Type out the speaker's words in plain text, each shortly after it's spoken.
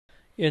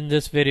In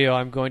this video,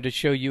 I'm going to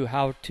show you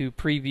how to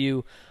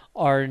preview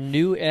our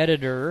new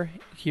editor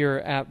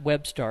here at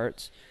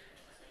WebStarts.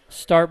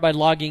 Start by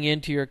logging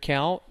into your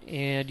account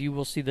and you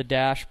will see the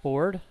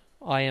dashboard.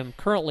 I am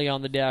currently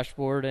on the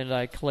dashboard and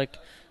I clicked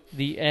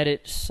the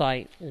Edit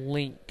Site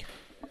link.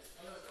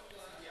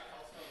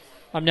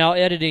 I'm now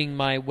editing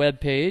my web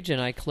page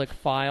and I click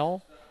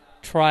File,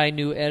 Try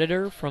New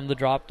Editor from the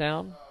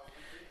drop-down,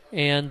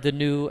 and the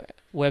new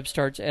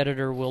WebStarts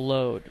editor will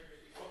load.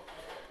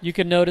 You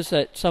can notice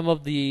that some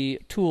of the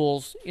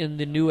tools in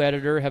the new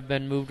editor have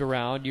been moved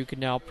around. You can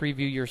now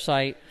preview your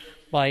site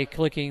by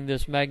clicking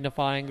this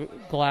magnifying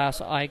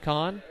glass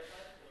icon.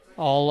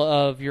 All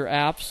of your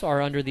apps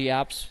are under the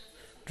Apps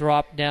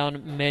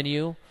drop-down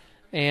menu,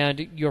 and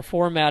your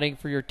formatting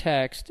for your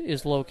text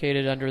is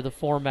located under the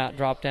Format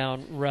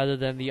drop-down rather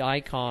than the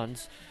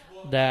icons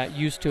that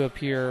used to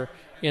appear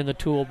in the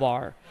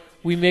toolbar.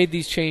 We made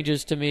these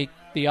changes to make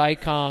the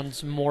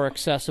icons more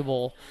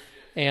accessible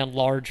and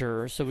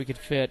larger, so we could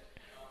fit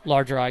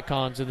larger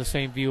icons in the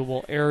same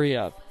viewable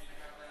area.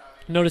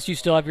 Notice you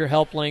still have your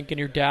help link and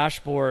your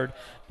dashboard,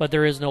 but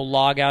there is no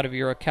log out of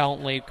your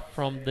account link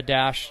from the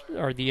dash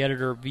or the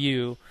editor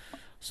view.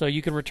 So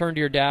you can return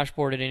to your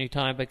dashboard at any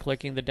time by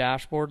clicking the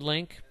dashboard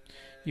link.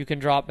 You can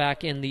drop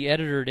back in the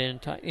editor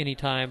at any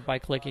time by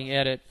clicking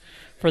edit.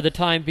 For the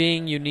time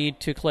being, you need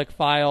to click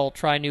File,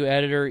 Try New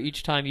Editor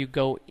each time you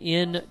go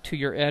into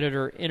your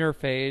editor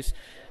interface.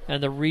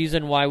 And the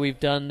reason why we've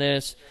done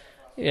this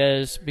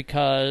is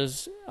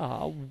because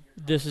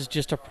this is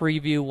just a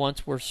preview.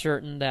 Once we're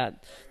certain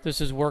that this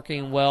is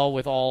working well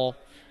with all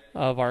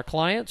of our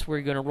clients,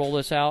 we're going to roll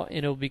this out and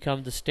it'll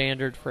become the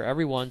standard for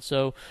everyone.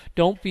 So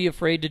don't be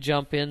afraid to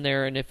jump in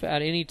there, and if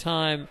at any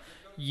time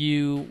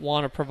you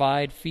want to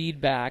provide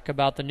feedback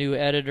about the new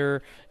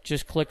editor,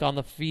 just click on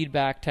the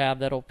feedback tab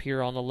that'll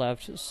appear on the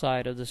left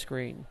side of the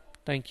screen.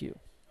 Thank you.